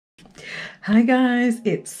Hi guys,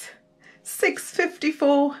 it's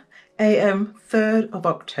 6:54 a.m. 3rd of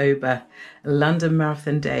October. London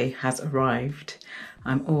Marathon Day has arrived.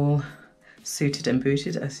 I'm all suited and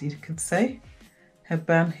booted, as you could say.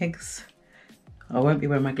 Headband, Higgs. I won't be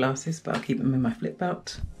wearing my glasses, but I'll keep them in my flip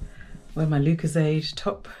belt. Wear my Lucozade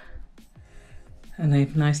top. And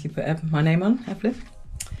they've nicely put my name on, Evelyn.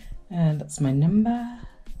 And that's my number.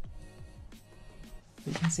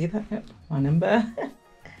 You can see that, yep, my number.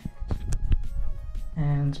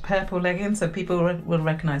 And purple leggings, so people will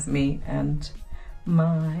recognize me, and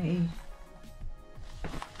my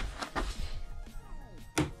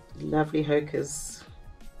lovely Hokers.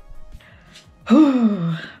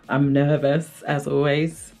 I'm nervous as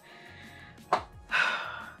always. I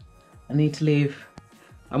need to leave.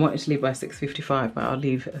 I wanted to leave by 6:55, but I'll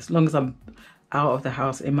leave as long as I'm out of the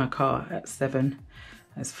house in my car at 7.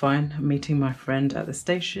 That's fine. I'm meeting my friend at the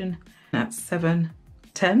station at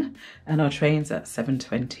 7:10 and our train's at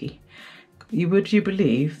 7:20. Would you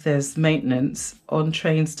believe there's maintenance on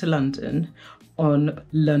trains to London on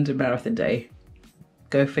London Marathon Day?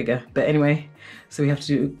 Go figure. But anyway, so we have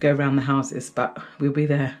to go around the houses, but we'll be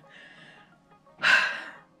there.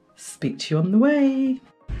 Speak to you on the way.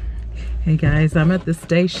 Hey guys, I'm at the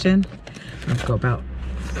station. I've got about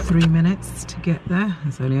 3 minutes to get there.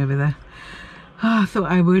 It's only over there. Oh, I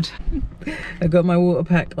thought I would. I got my water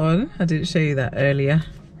pack on. I didn't show you that earlier.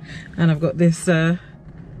 And I've got this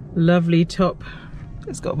lovely top.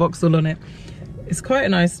 It's got Vauxhall on it. It's quite a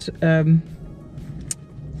nice, I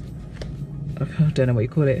don't know what you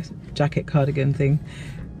call it, jacket cardigan thing.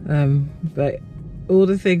 But all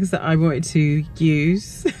the things that I wanted to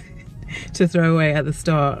use to throw away at the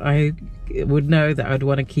start, I would know that I'd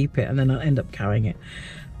want to keep it, and then I'll end up carrying it.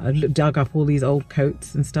 I dug up all these old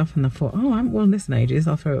coats and stuff, and I thought, oh, I haven't worn this in ages,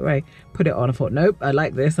 I'll throw it away. Put it on, I thought, nope, I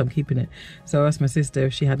like this, I'm keeping it. So I asked my sister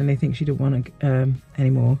if she had anything she didn't want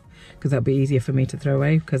anymore, because that'd be easier for me to throw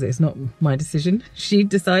away, because it's not my decision. She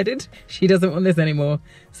decided she doesn't want this anymore,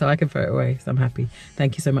 so I can throw it away, so I'm happy.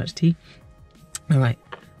 Thank you so much, T. All right,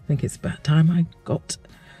 I think it's about time I got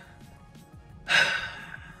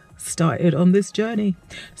started on this journey.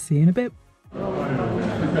 See you in a bit.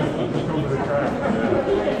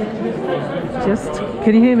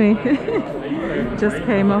 Can you hear me? Just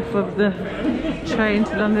came off of the train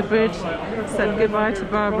to London Bridge, said goodbye to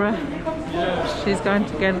Barbara. She's going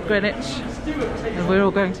to Greenwich, and we're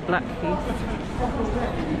all going to Blackheath.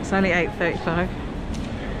 It's only 8:35.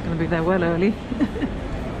 Gonna be there well early.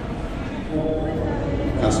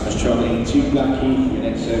 Customers travelling to Blackheath, your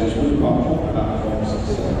next service will depart from platform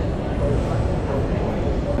 67.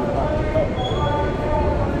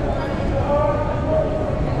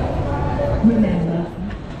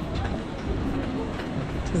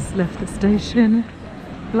 Just left the station,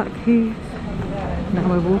 Blackheath. Now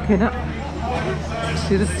we're walking up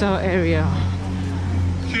to the start area.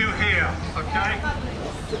 Queue here, okay?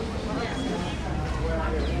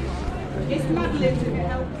 It's Madeline, if it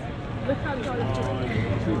helps. Look how it's going.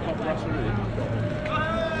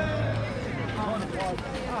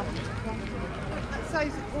 It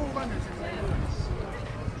says all runners.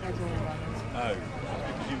 Oh,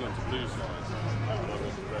 because you went to blue side, and I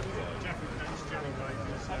went to red side.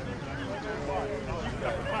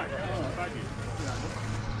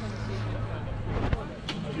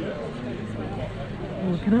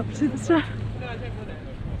 Walking up to the start.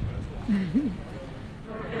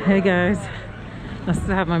 Hey guys, I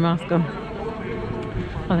still have my mask on.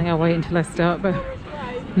 I think I'll wait until I start, but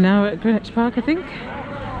now we're at Greenwich Park, I think.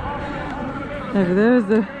 Over there is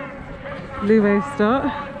the Blue Wave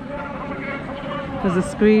start. There's a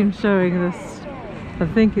screen showing this, I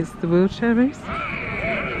think it's the wheelchair race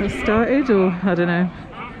that started, or I don't know.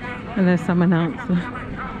 And there's some announcer.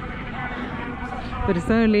 But it's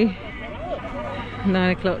only 9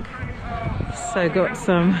 o'clock, so got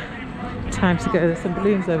some time to go. There's some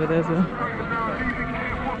balloons over there as well.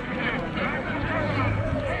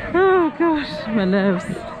 Oh gosh, my nerves.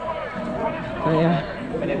 But yeah.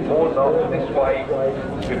 Minute 4 knots this way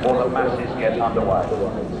before the masses get underway.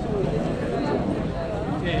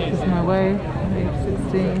 This is my way, age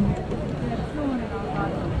 16.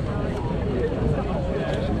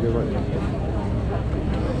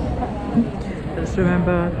 I just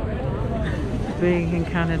remember being in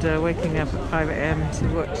Canada, waking up at 5 AM to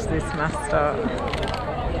watch this mass start.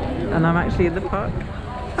 And I'm actually in the park.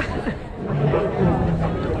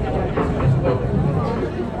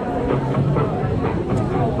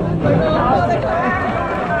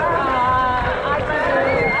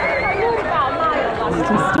 It's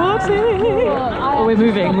just starting. Oh, we're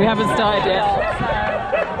moving. We haven't started yet.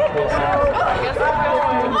 Sorry.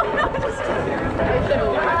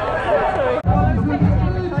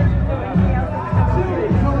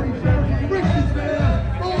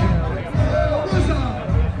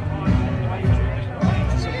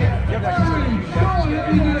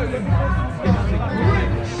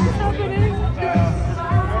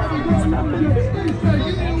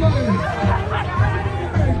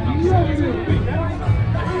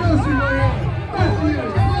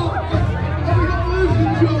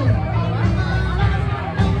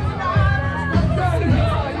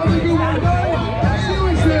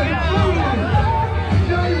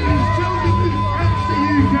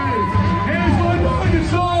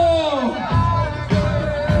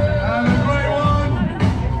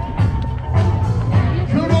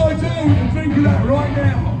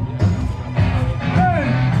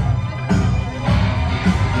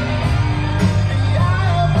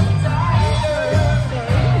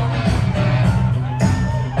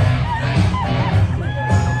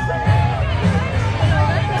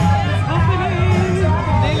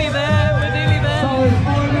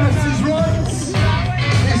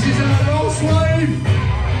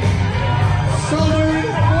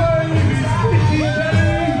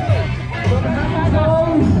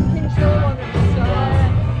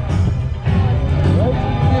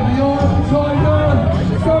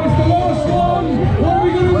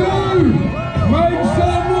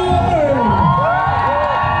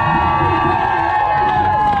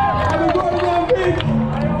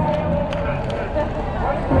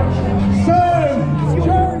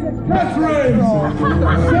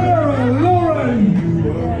 Sarah, Lauren,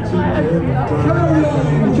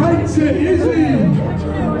 Caroline, Katie, Izzy.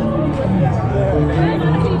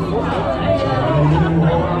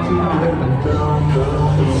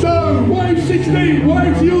 So, wave 16,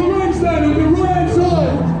 wave to your grandstand on the right hand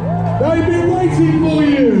side. They've been waiting for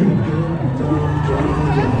you.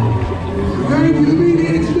 Thank you for being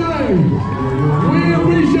here today. We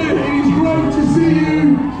appreciate it. It's great to see you.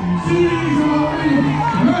 Series of our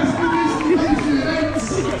mass participation events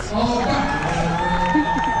are back.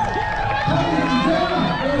 Coming together,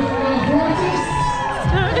 those are our brightest.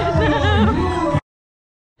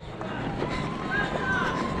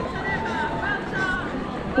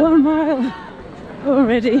 1 mile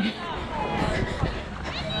already.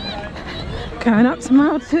 Going up to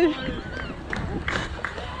mile 2.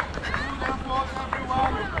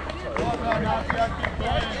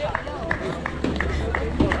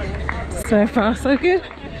 So far so good.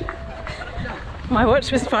 My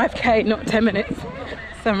watch was 5k, not 10 minutes.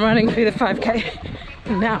 So I'm running through the 5k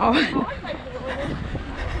now.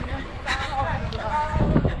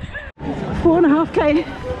 4.5k.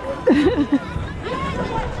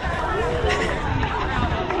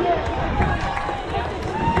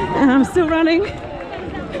 And I'm still running.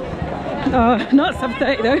 Oh, not sub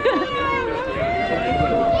 30 though.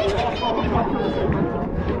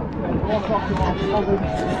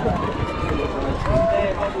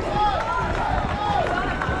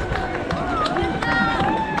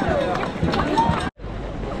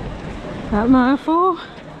 At mile 4,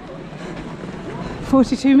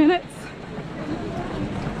 42 minutes.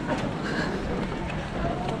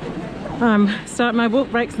 I'm starting my walk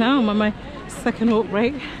breaks now. I'm on my second walk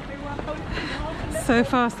break. So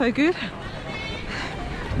far so good.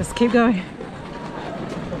 Let's keep going.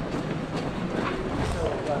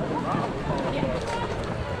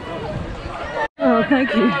 Oh,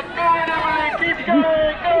 thank you.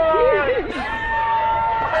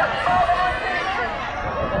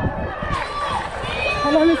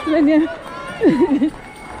 Hello, Mr. Linya.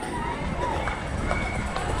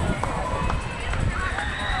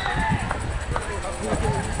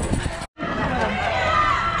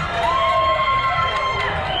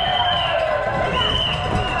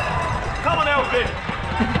 Come on, Elfie.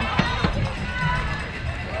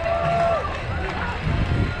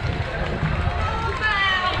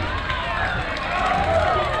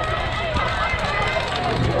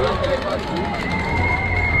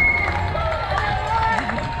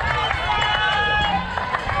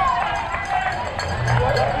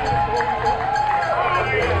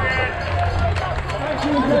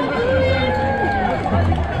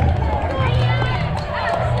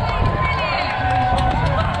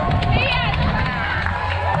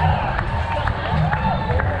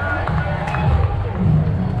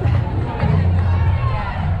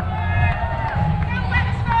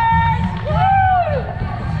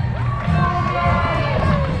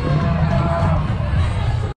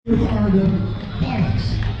 Here are the bikes.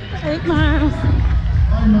 8 miles.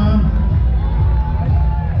 Hi, Mum.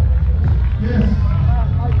 Yes.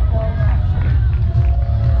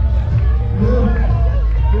 Good.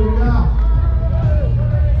 Here we go.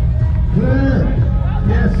 Claire.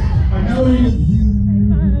 Yes. I know you.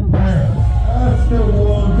 Claire. That's the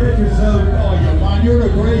one. Get yourself. Oh, you man, you're a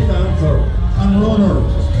great dancer and runner.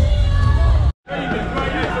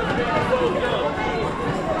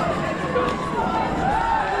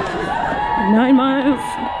 9 miles.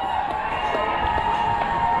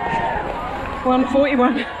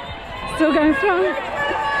 141. Still going strong.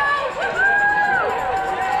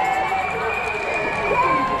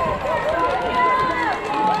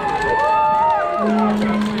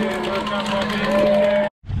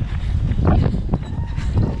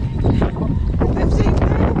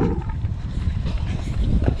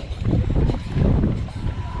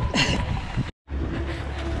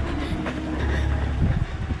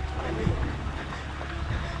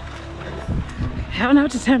 Count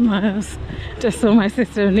out to 10 miles. Just saw my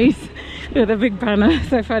sister and niece with a big banner.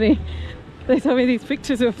 So funny. They told me these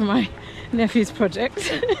pictures were for my nephew's project,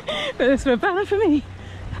 but this was a banner for me.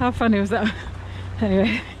 How funny was that?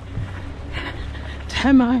 Anyway,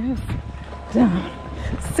 10 miles down,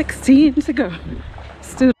 16 to go.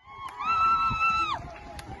 Still.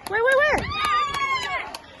 Wait.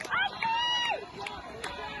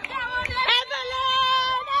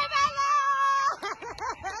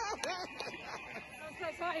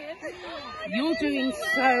 You're doing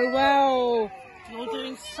so well. You're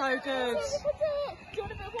doing so good. Do you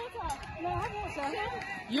want a bit of water? No, I have water.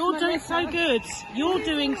 You're doing so good. You're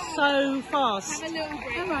doing so fast. Have a little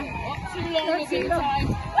break. Too long of your time.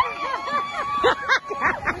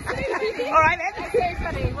 All right then. That's so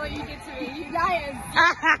funny what you did to me.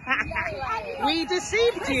 We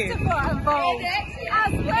deceived you. Involved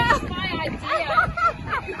as well. My idea.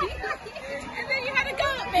 And then you had a go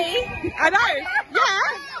at me. I know.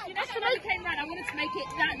 Yeah. You know, when I came round, I wanted to make it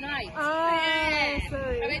that night. Oh, yeah.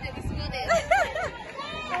 sorry. I made it this morning.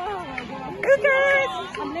 Oh my god. Good.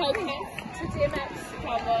 I'm focused to DMX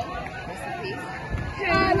cover. Who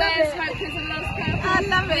wears smokers and loves purple? I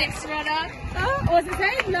love it. Next runner. Oh, what's it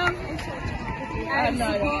say? Love. And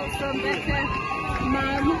support from Becca,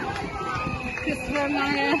 Mum, Christopher,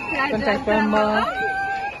 Maya, Dad, Grandma.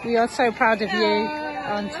 We are so proud of you,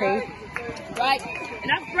 Auntie. Right,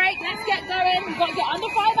 enough break, let's get going. We've got to get under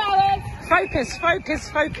 5 hours. Focus, focus,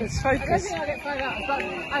 focus, I don't focus. think I'll get 5 hours, but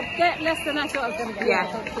I'll get less than that's what I was going to get.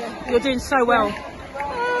 Yeah. You're doing so well.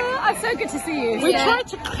 It's so good to see you. We tried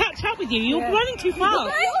to catch up with you. You're running too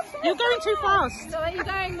fast. You're going too fast. So where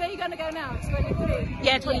are you going to go now? 23?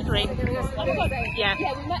 Yeah, 23. Yeah.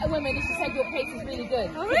 Yeah, we met a woman and she said your pace is really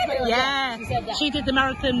good. Oh, really? Yeah. She said that. She did the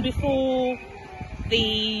marathon before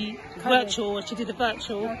the virtual. She did the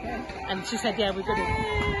virtual. Okay. And she said, yeah, we're good. I'm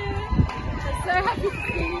so happy to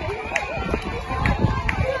see you.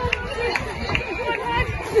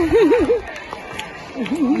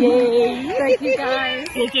 Yay. Thank you guys.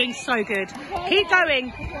 You're doing so good. Keep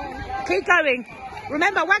going. Keep going.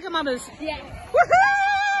 Remember, Wagamamas. Yeah.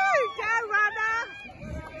 Woohoo! Go, runner!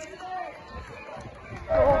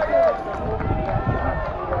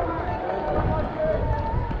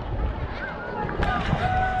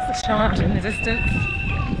 It's a chart in the distance.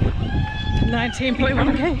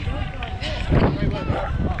 19.1k.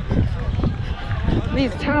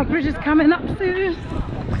 These tower bridges coming up soon.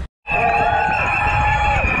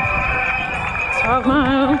 12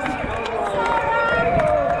 miles.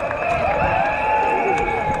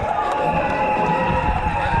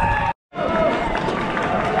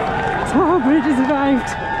 Tower bridge has arrived.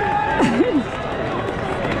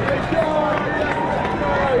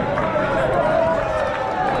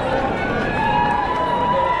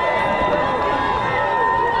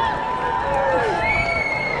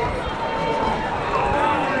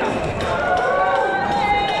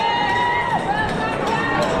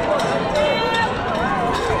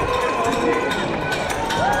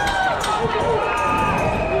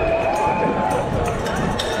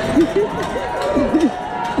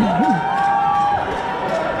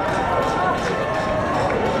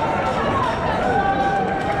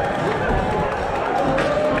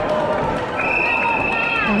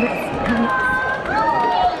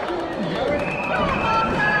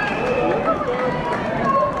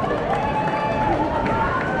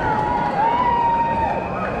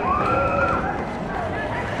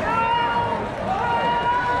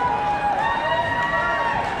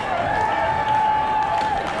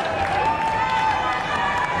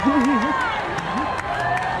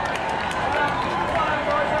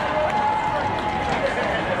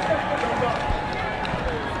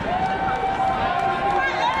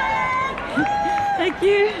 Thank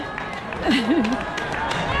you.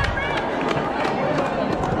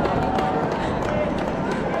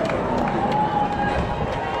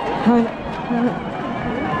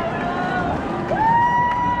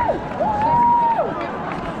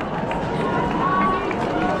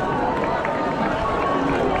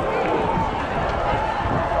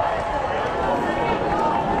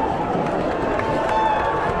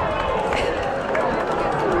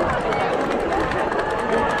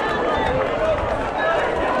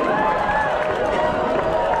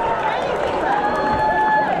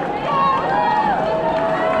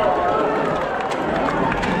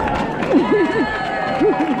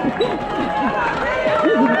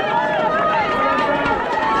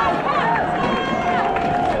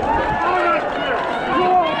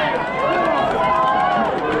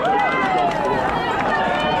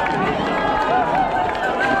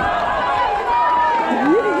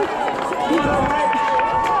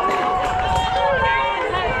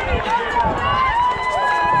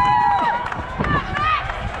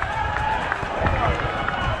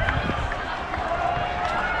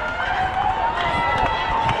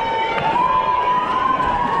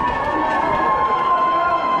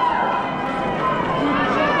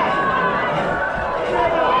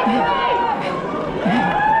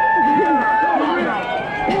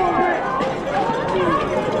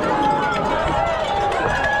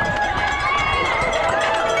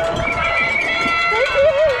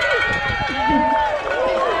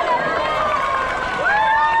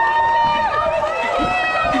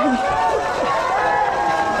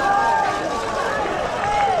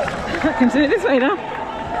 I can do it this way now.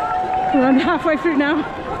 We're halfway through now.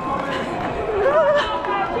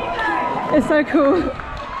 It's so cool.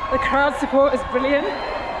 The crowd support is brilliant.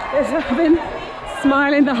 I've been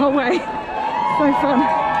smiling the whole way. So fun.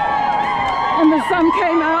 And the sun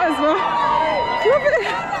came out as well. Love it.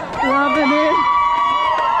 Loving it.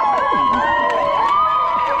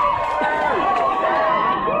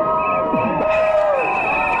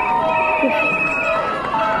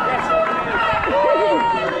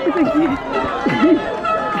 Thank you.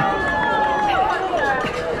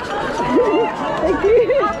 Thank you.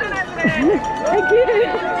 Thank you.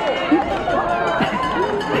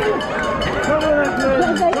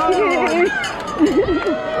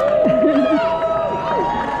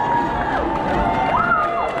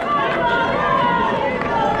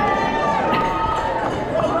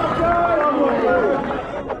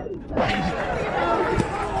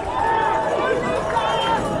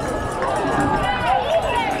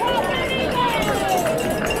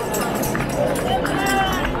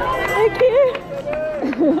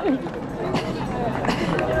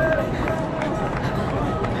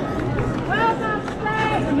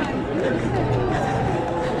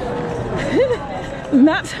 And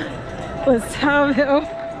that was Tower Hill,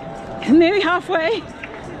 nearly halfway,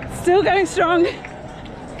 still going strong.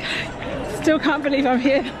 Still can't believe I'm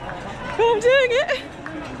here, but I'm doing it.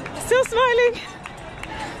 Still smiling,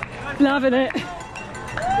 loving it.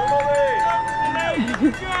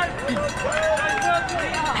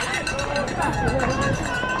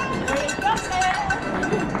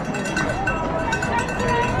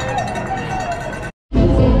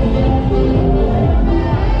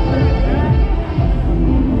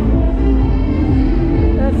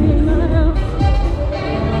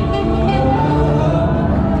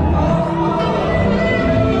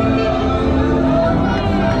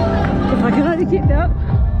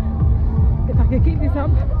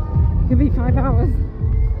 Could be 5 hours.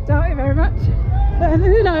 Doubt it very much, but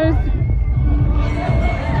who knows?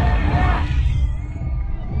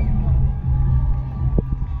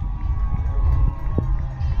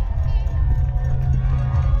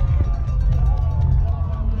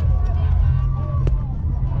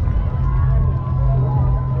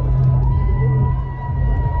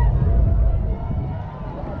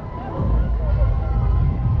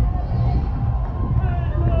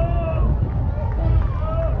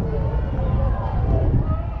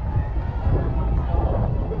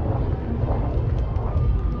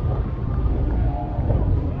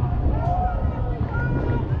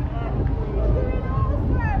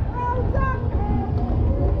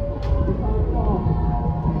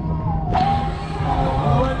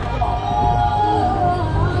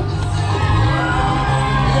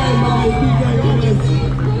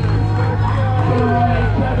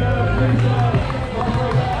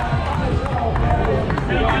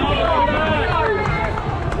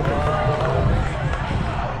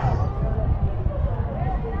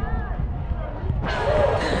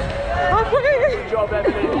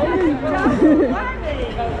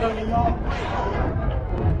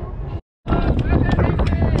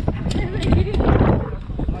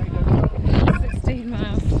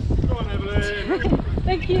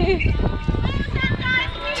 Thank you.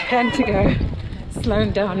 10 to go.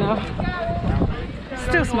 Slowing down now.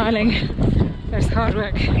 Still smiling. There's hard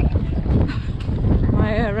work.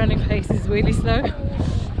 My running pace is really slow.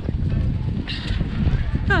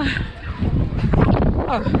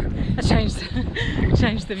 Oh, I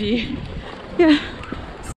changed the view. Yeah.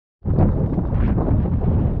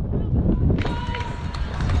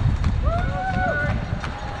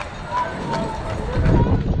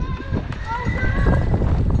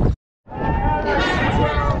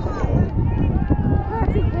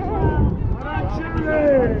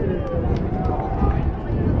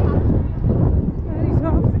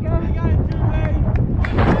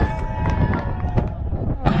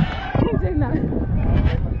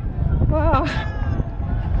 Wow. I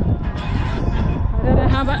don't know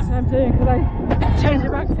how much I'm doing because I changed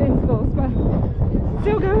it back to intervals, but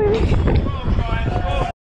still going.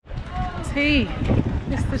 Tea.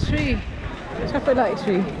 It's the tree. Chocolate light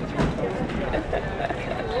tree.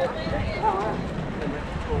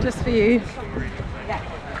 Just for you. Yeah.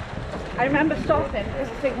 I remember stopping.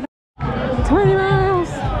 20 miles.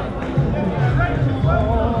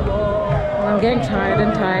 I'm getting tired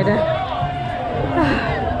and tired.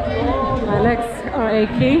 My legs are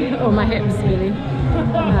achy, or my hips really,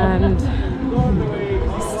 and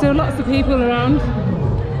still lots of people around.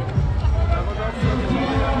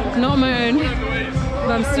 Not my own,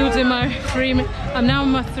 but I'm still doing my I'm now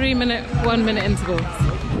on my 3-minute, 1-minute intervals.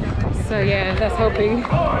 So yeah, that's hoping.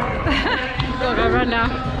 Gotta go run now.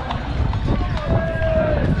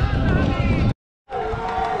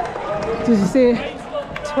 Did you see it?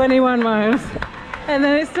 21 miles, and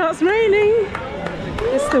then it starts raining.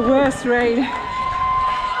 It's the worst rain.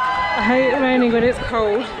 I hate it raining when it's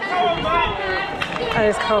cold. And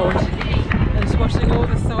it's cold. And it's washing all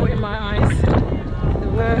the salt in my eyes. The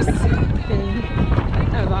worst thing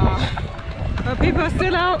ever. But people are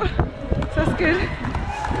still out, so that's good.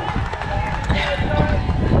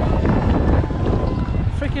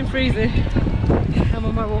 Freaking freezing. I'm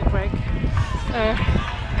on my walk break.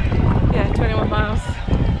 Yeah, 21 miles.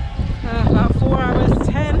 About 4 hours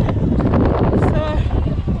 10. So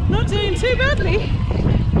not doing too badly.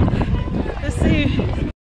 Let's see.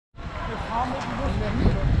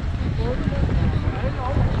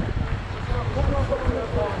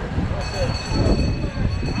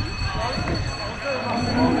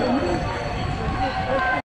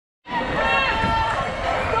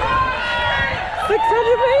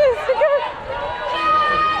 600 meters to go.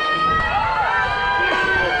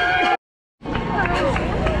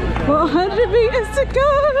 400 meters to go.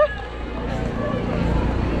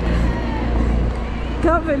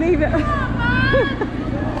 Can't believe it.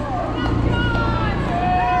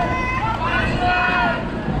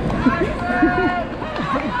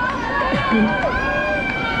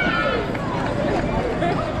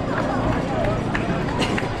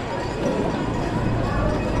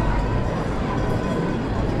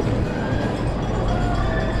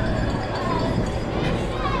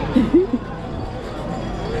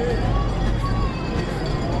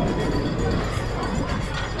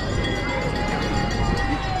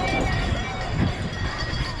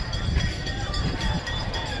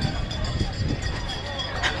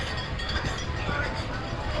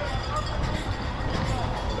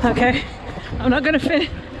 Okay, I'm not going to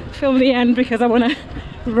film the end because I want to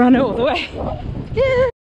run all the way. Yeah.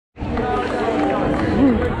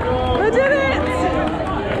 I did it!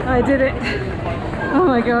 I did it. Oh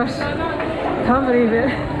my gosh, can't believe it.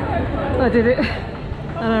 I did it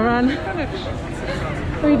and I ran.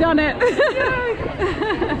 We done it.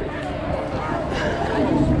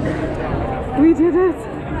 We did it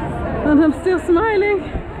and I'm still smiling.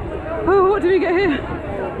 Oh, what do we get here?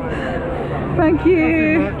 Thank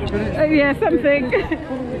you. Yeah, something.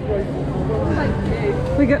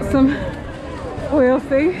 We got some oil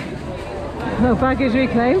thing. No baggage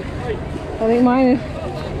reclaim. I think mine is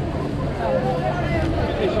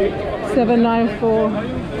 794.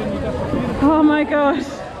 Oh my gosh.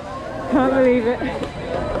 Can't believe it.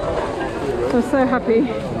 I'm so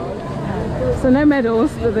happy. So no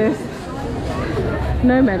medals for this.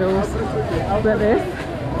 No medals but this.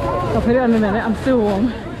 I'll put it on in a minute. I'm still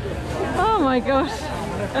warm. Oh my gosh,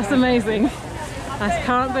 that's amazing. I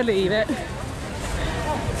can't believe it.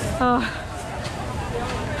 Oh,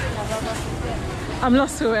 I'm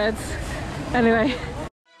lost for words. Anyway.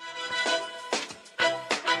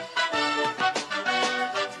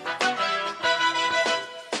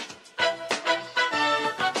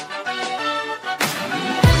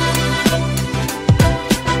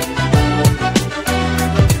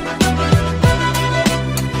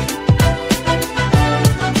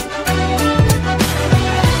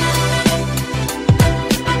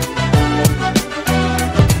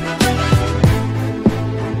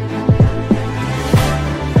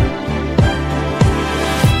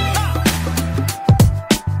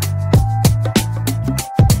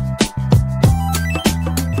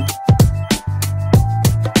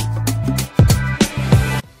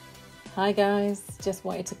 Hi guys, just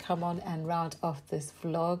wanted to come on and round off this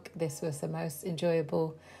vlog. This was the most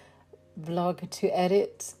enjoyable vlog to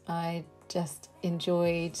edit. I just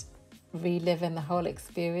enjoyed reliving the whole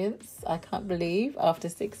experience. I can't believe after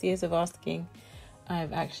 6 years of asking,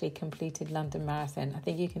 I've actually completed London Marathon. I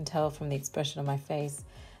think you can tell from the expression on my face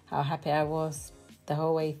how happy I was the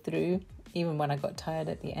whole way through, even when I got tired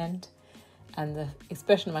at the end. And the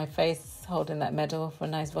expression on my face holding that medal for a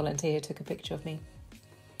nice volunteer who took a picture of me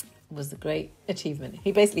was a great achievement.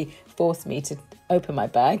 He basically forced me to open my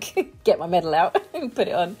bag, get my medal out and put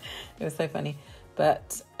it on. It was so funny.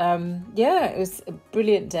 But yeah, it was a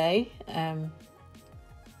brilliant day.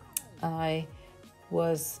 I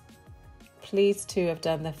was pleased to have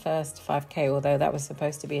done the first 5K, although that was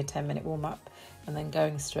supposed to be a 10-minute warm-up and then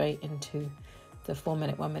going straight into the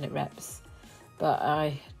 4-minute, 1-minute reps. But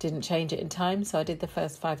I didn't change it in time, so I did the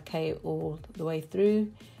first 5K all the way through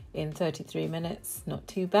in 33 minutes, not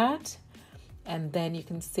too bad. And then you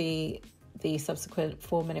can see the subsequent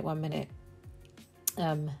 4-minute, 1-minute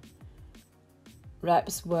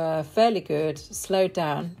reps were fairly good, slowed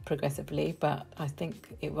down progressively, but I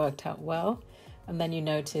think it worked out well. And then you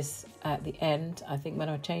notice at the end, I think when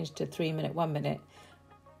I changed to 3-minute, 1-minute,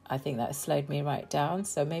 I think that slowed me right down.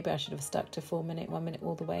 So maybe I should have stuck to 4-minute, 1-minute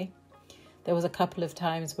all the way. There was a couple of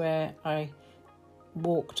times where I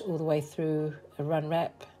walked all the way through a run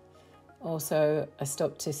rep Also, I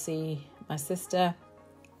stopped to see my sister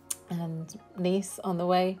and niece on the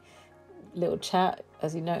way. Little chat.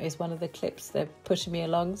 As you notice, one of the clips, they're pushing me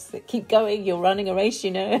along. So keep going, you're running a race,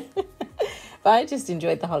 you know. But I just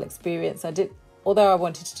enjoyed the whole experience. Although I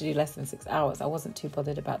wanted to do less than 6 hours, I wasn't too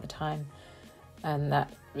bothered about the time. And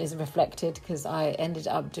that is reflected because I ended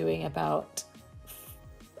up doing about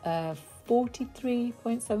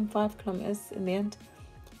 43.75 kilometers in the end.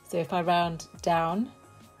 So if I round down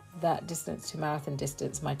that distance to marathon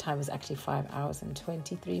distance, my time was actually 5 hours and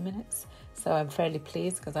 23 minutes. So I'm fairly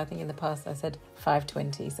pleased because I think in the past I said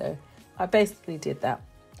 5:20. So I basically did that.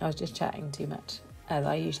 I was just chatting too much, as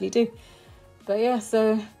I usually do. But yeah,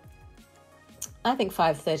 so I think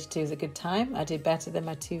 5:32 is a good time. I did better than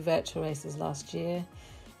my 2 virtual races last year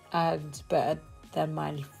and better than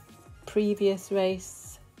my previous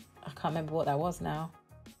race. I can't remember what that was now.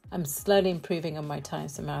 I'm slowly improving on my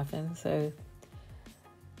times to marathon. So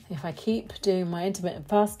if I keep doing my intermittent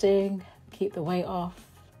fasting, keep the weight off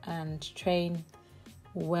and train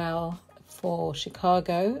well for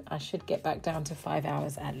Chicago, I should get back down to 5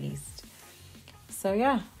 hours at least. So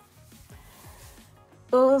yeah,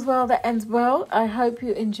 all's well that ends well. I hope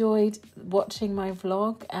you enjoyed watching my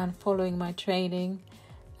vlog and following my training.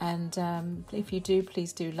 And if you do,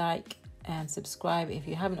 please do like and subscribe if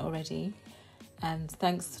you haven't already. And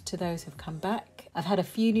thanks to those who've come back. I've had a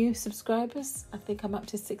few new subscribers. I think I'm up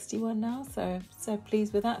to 61 now. So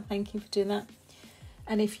pleased with that. Thank you for doing that.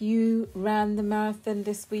 And if you ran the marathon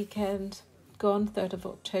this weekend, gone 3rd of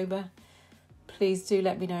October, please do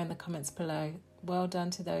let me know in the comments below. Well done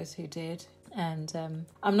to those who did. And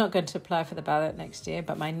I'm not going to apply for the ballot next year,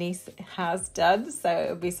 but my niece has done. So it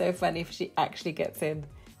would be so funny if she actually gets in.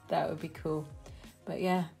 That would be cool. But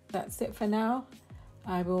yeah, that's it for now.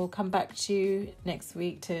 I will come back to you next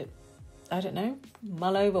week to, I don't know,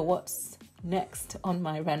 mull over what's next on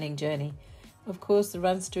my running journey. Of course, the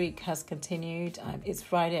run streak has continued. It's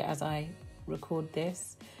Friday as I record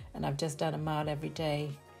this, and I've just done a mile every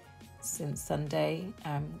day since Sunday.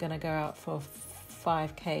 I'm going to go out for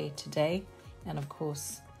 5K today, and of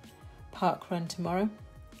course, park run tomorrow.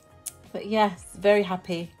 But yes, very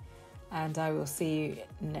happy, and I will see you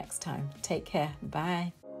next time. Take care.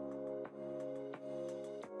 Bye.